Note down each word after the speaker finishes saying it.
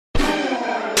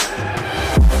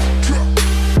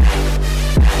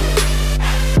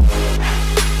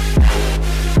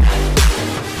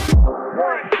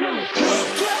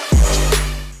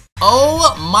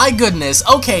my goodness.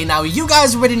 Okay, now you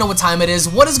guys already know what time it is.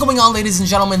 What is going on, ladies and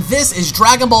gentlemen? This is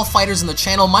Dragon Ball FighterZ on the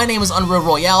channel. My name is Unreal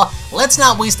Royale. Let's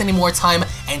not waste any more time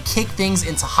and kick things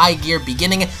into high gear,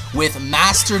 beginning with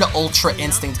Mastered Ultra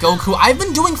Instinct Goku. I've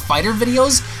been doing fighter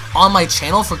videos on my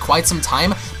channel for quite some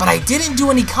time, but I didn't do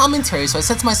any commentary, so I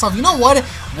said to myself, you know what?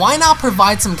 Why not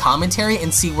provide some commentary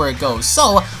and see where it goes?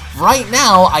 So, right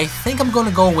now, I think I'm going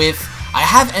to go with... I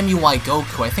have MUI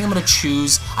Goku. I think I'm going to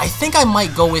choose... I think I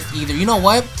might go with either... You know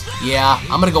what? Yeah,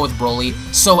 I'm going to go with Broly.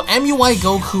 So, MUI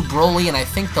Goku, Broly, and I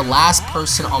think the last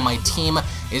person on my team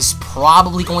is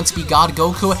probably going to be God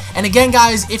Goku. And again,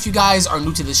 guys, if you guys are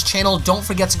new to this channel, don't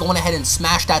forget to go on ahead and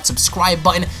smash that subscribe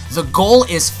button. The goal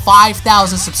is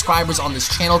 5,000 subscribers on this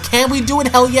channel. Can we do it?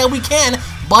 Hell yeah, we can.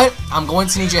 But I'm going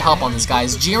to need your help on this,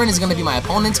 guys. Jiren is going to be my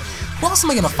opponent. Who else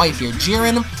am I going to fight here?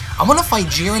 Jiren. I want to fight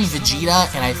Jiren,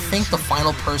 Vegeta, and I think the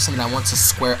final person that I want to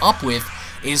square up with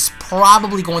is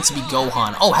probably going to be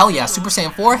Gohan. Oh, hell yeah. Super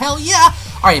Saiyan 4? Hell yeah.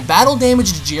 Alright, battle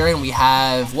damage to Jiren. We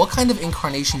have... What kind of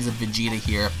incarnations of Vegeta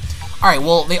here? Alright,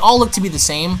 well, they all look to be the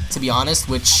same, to be honest,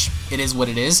 which it is what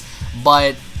it is.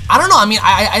 But, I don't know. I mean,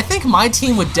 I think my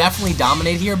team would definitely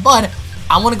dominate here, but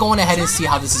I want to go on ahead and see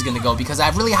how this is going to go, because I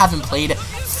really haven't played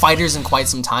fighters in quite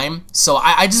some time. So,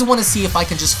 I just want to see if I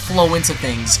can just flow into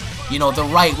things, you know, the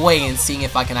right way and seeing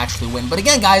if I can actually win. But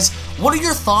again, guys, what are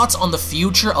your thoughts on the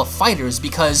future of fighters?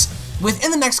 Because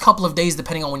within the next couple of days,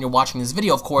 depending on when you're watching this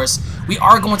video, of course, we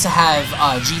are going to have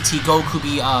GT Goku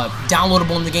be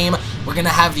downloadable in the game. We're going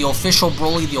to have the official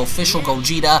Broly, the official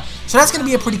Gogeta. So that's going to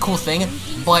be a pretty cool thing.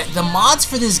 But the mods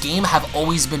for this game have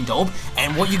always been dope.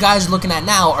 And what you guys are looking at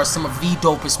now are some of the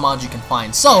dopest mods you can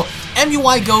find. So,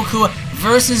 MUI Goku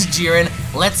versus Jiren.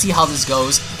 Let's see how this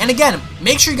goes. And again,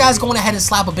 make sure you guys go on ahead and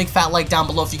slap a big fat like down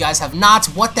below if you guys have not.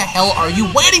 What the hell are you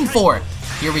waiting for?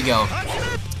 Here we go.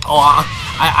 Oh,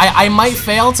 I might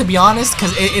fail, to be honest,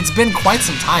 because it's been quite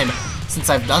some time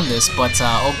since I've done this, but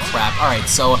oh crap. Alright,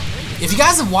 so if you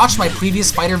guys have watched my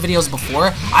previous fighter videos before,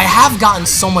 I have gotten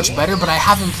so much better, but I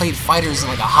haven't played fighters in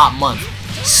like a hot month.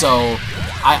 So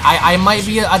I might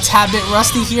be a tad bit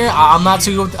rusty here. I'm not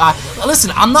too good with,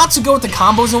 listen, I'm not too good with the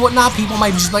combos and whatnot. People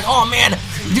might be just like, oh man,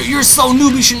 you're so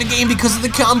noobish in the game because of the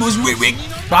combos.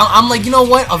 But I'm like, you know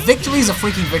what? A victory is a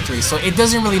freaking victory, so it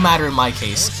doesn't really matter in my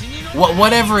case.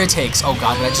 Whatever it takes. Oh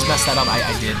god, did I just mess that up?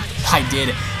 I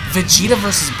did. Vegeta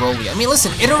versus Broly. I mean,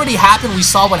 listen, it already happened. We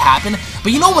saw what happened.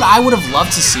 But you know what I would have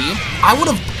loved to see? I would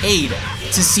have paid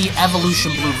to see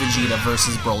Evolution Blue Vegeta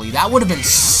versus Broly. That would have been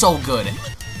so good.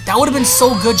 That would have been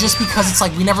so good just because it's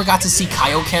like we never got to see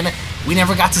Kaioken. We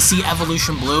never got to see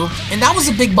Evolution Blue. And that was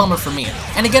a big bummer for me.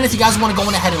 And again, if you guys want to go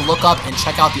on ahead and look up and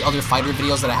check out the other fighter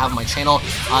videos that I have on my channel,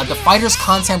 the fighters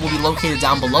content will be located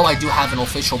down below. I do have an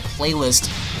official playlist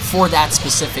for that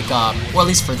specific, or at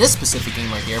least for this specific game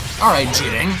right here. Alright,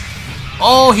 Jiren.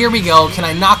 Oh, here we go. Can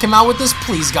I knock him out with this?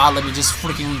 Please, God, let me just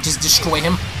freaking destroy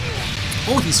him.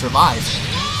 Oh, he survived.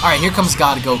 Alright, here comes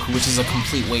God Goku, which is a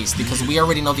complete waste, because we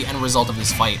already know the end result of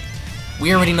this fight.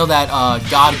 We already know that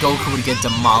God Goku would get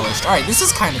demolished. Alright, this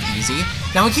is kind of easy.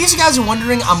 Now, in case you guys are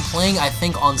wondering, I'm playing, I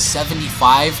think, on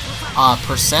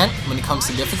 75% when it comes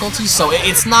to difficulty, so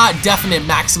it's not definite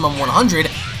maximum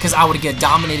 100, because I would get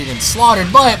dominated and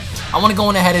slaughtered, but I want to go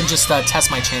on ahead and just test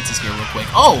my chances here real quick.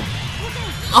 Oh!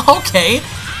 Okay!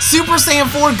 Super Saiyan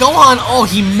 4 Gohan! Oh,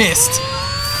 he missed!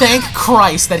 Thank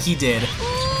Christ that he did.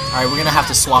 Alright, we're gonna have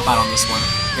to swap out on this one.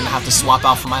 We're gonna have to swap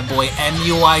out for my boy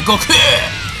MUI Goku!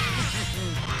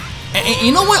 And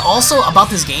you know what also about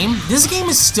this game? This game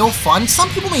is still fun. Some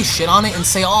people may shit on it and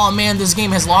say, oh man, this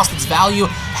game has lost its value.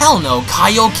 Hell no,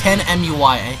 Kaioken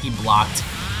MUI, and he blocked.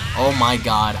 Oh my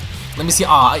god. Let me see,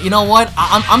 you know what?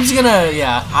 I'm just gonna,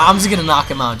 yeah, I'm just gonna knock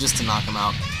him out, just to knock him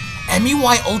out.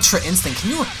 MUI Ultra Instinct,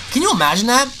 can you imagine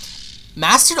that?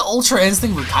 Mastered Ultra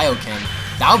Instinct with Kaioken.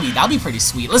 That'd be pretty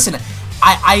sweet. Listen,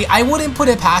 I wouldn't put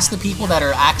it past the people that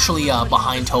are actually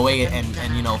behind Toei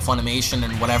and you know, Funimation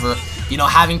and whatever, you know,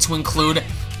 having to include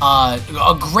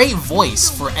a great voice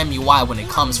for MUI when it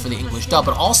comes for the English dub,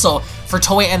 but also for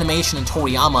Toei Animation and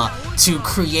Toriyama to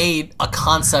create a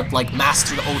concept like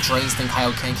Mastered Ultra Instinct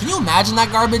Kaioken. Can you imagine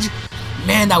that garbage?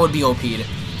 Man, that would be OP'd.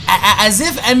 As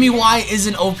if MUI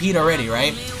isn't OP'd already,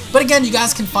 right? But again, you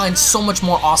guys can find so much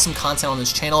more awesome content on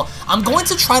this channel. I'm going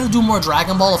to try to do more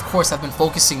Dragon Ball. Of course, I've been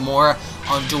focusing more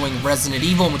on doing Resident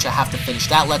Evil, which I have to finish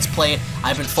that Let's Play.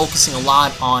 I've been focusing a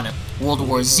lot on World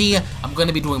War Z. I'm going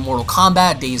to be doing Mortal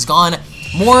Kombat, Days Gone.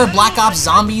 More Black Ops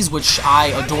Zombies, which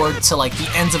I adored to like the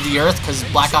ends of the earth, because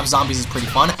Black Ops Zombies is pretty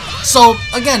fun. So,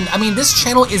 again, I mean, this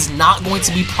channel is not going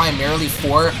to be primarily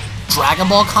for Dragon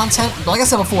Ball content. But like I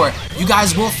said before, you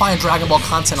guys will find Dragon Ball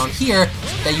content on here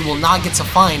that you will not get to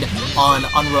find on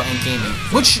Unreal End Gaming.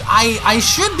 Which I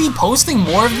should be posting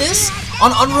more of this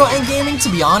on Unreal End Gaming, to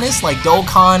be honest, like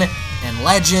Dokkan and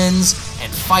Legends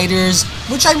and Fighters,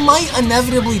 which I might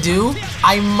inevitably do.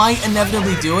 I might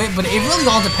inevitably do it, but it really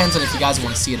all depends on if you guys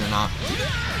want to see it or not.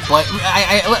 But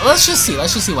let's just see.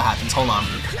 Let's just see what happens. Hold on.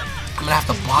 I'm gonna have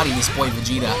to body this boy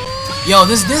Vegeta. Yo,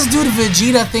 this dude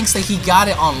Vegeta thinks that he got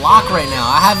it on lock right now.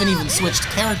 I haven't even switched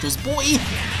characters, boy.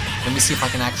 Let me see if I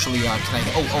can actually, I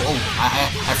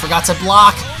forgot to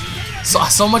block.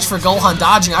 So much for Gohan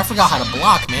dodging. I forgot how to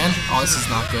block, man. Oh, this is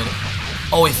not good.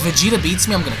 Oh, if Vegeta beats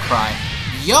me, I'm gonna cry.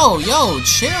 Yo,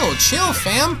 chill,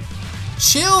 fam.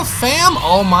 Chill, fam.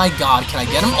 Oh my god, can I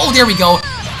get him? Oh, there we go.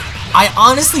 I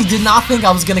honestly did not think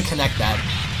I was gonna connect that.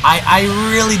 I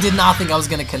really did not think I was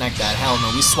gonna connect that. Hell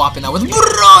no, we swapping out with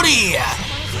Brody.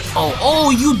 Oh,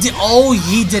 you did. Oh,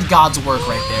 he did God's work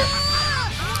right there.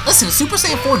 Listen, Super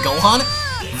Saiyan 4 Gohan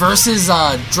versus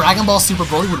Dragon Ball Super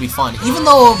Broly would be fun. Even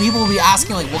though people will be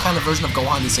asking like what kind of version of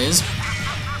Gohan this is.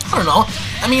 I don't know.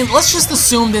 I mean, let's just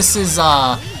assume this is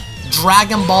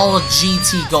Dragon Ball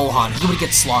GT Gohan. He would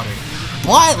get slaughtered.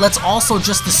 But let's also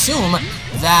just assume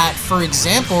that, for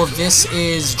example, this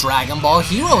is Dragon Ball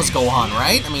Heroes Gohan,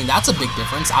 right? I mean, that's a big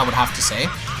difference, I would have to say.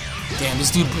 Damn,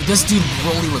 this dude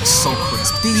Broly looks so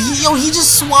crisp. He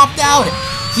just swapped out.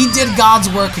 He did God's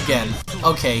work again.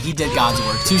 Okay, he did God's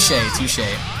work. Touche.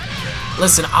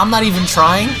 Listen, I'm not even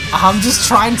trying. I'm just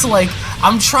trying to, like,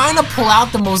 I'm trying to pull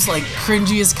out the most, like,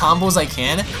 cringiest combos I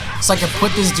can so I can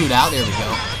put this dude out. There we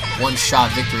go.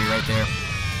 One-shot victory right there.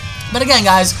 But again,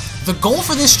 guys, the goal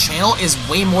for this channel is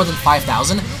way more than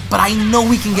 5,000, but I know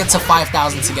we can get to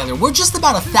 5,000 together. We're just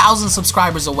about 1,000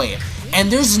 subscribers away,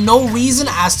 and there's no reason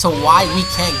as to why we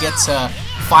can't get to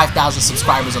 5,000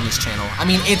 subscribers on this channel. I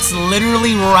mean, it's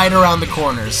literally right around the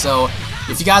corner, so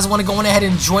if you guys want to go on ahead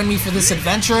and join me for this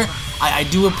adventure, I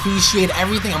do appreciate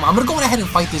everything. I'm going to go on ahead and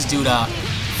fight this dude,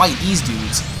 fight these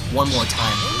dudes one more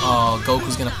time. Oh,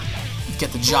 Goku's going to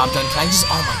get the job done. Can I just,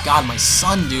 oh my god, my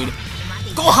son, dude.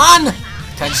 Gohan!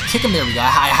 Can I just kick him? There we go.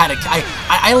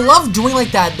 I love doing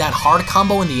like that hard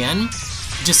combo in the end,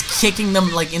 just kicking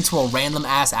them like into a random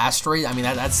ass asteroid. I mean,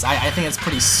 I think that's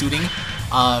pretty suiting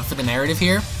for the narrative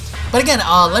here. But again,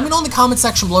 let me know in the comment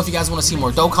section below if you guys want to see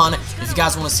more Dokkan, if you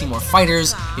guys want to see more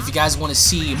Fighters, if you guys want to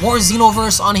see more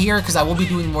Xenoverse on here, because I will be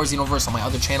doing more Xenoverse on my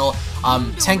other channel.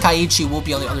 Tenkaichi will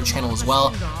be on the other channel as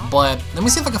well. But let me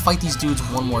see if I can fight these dudes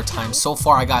one more time. So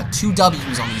far, I got 2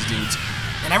 W's on these dudes.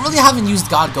 And I really haven't used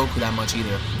God Goku that much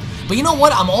either. But you know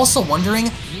what? I'm also wondering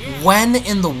when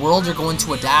in the world you're going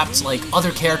to adapt like other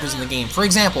characters in the game. For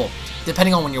example,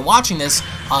 depending on when you're watching this,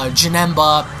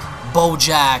 Janemba,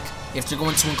 Bojack, if they're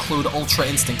going to include Ultra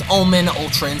Instinct Omen,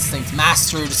 Ultra Instinct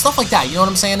Master, stuff like that, you know what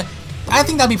I'm saying? I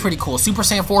think that'd be pretty cool. Super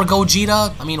Saiyan 4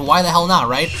 Gogeta, I mean, why the hell not,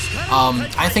 right?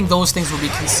 I think those things would be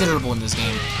considerable in this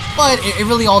game. But it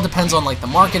really all depends on like the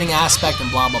marketing aspect and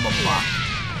blah, blah, blah, blah.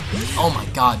 Oh my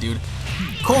god, dude.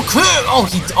 Goku!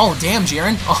 Oh, damn,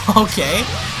 Jiren. Okay.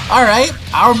 Alright.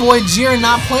 Our boy Jiren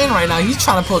not playing right now. He's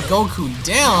trying to put Goku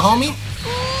down, homie.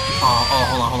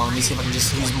 Oh, hold on. Let me see if I can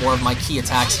just use more of my key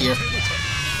attacks here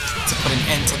to put an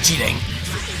end to Jiren.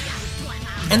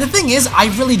 And the thing is, I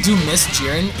really do miss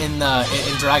Jiren in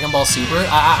Dragon Ball Super.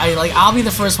 I'll be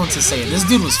the first one to say it. This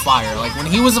dude was fire. Like, when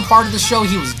he was a part of the show,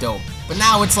 he was dope. But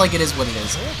now it's like it is what it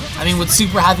is. I mean, with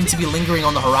Super having to be lingering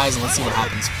on the horizon, let's see what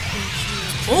happens.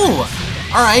 Ooh!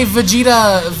 Alright,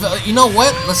 Vegeta, you know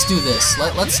what? Let's do this.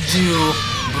 Let's do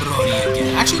Brody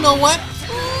again. Actually, you know what?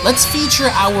 Let's feature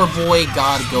our boy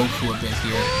God Goku a bit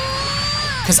here.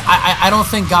 Because I don't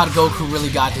think God Goku really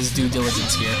got his due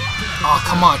diligence here. Oh,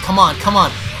 come on.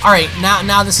 Alright,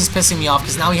 now this is pissing me off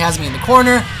because now he has me in the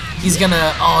corner. He's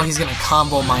gonna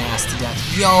combo my ass to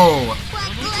death. Yo!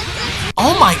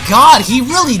 Oh my god, he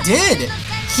really did!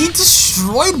 He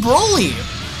destroyed Broly!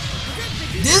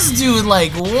 This dude,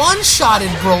 like, one-shotted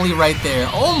Broly right there.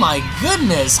 Oh my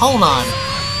goodness, hold on.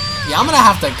 Yeah, I'm gonna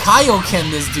have to Kaioken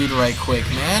this dude right quick,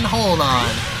 man. Hold on.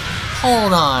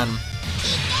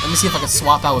 Let me see if I can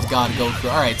swap out with God Goku.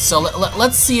 Alright, so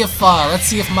let's see if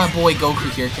my boy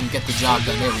Goku here can get the job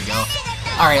done. There we go.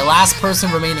 Alright, last person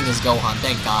remaining is Gohan,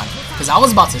 thank God. Because I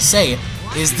was about to say,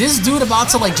 is this dude about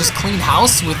to, like, just clean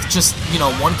house with just, you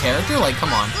know, one character? Like,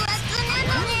 come on.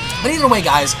 But either way,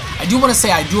 guys, I do want to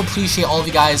say I do appreciate all of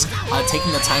you guys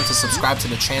taking the time to subscribe to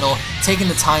the channel, taking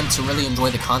the time to really enjoy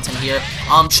the content here.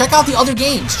 Check out the other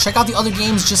games. Check out the other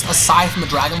games just aside from the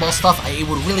Dragon Ball stuff. It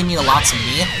would really mean a lot to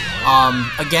me.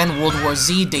 Again, World War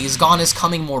Z, Days Gone is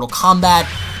coming, Mortal Kombat,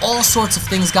 all sorts of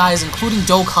things, guys, including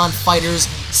Dokkan Fighters,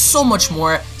 so much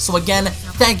more. So again,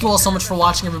 thank you all so much for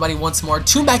watching, everybody, once more.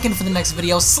 Tune back in for the next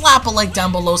video, slap a like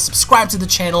down below, subscribe to the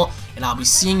channel, and I'll be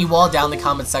seeing you all down in the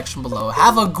comment section below.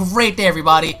 Have a great day,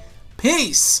 everybody.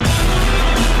 Peace!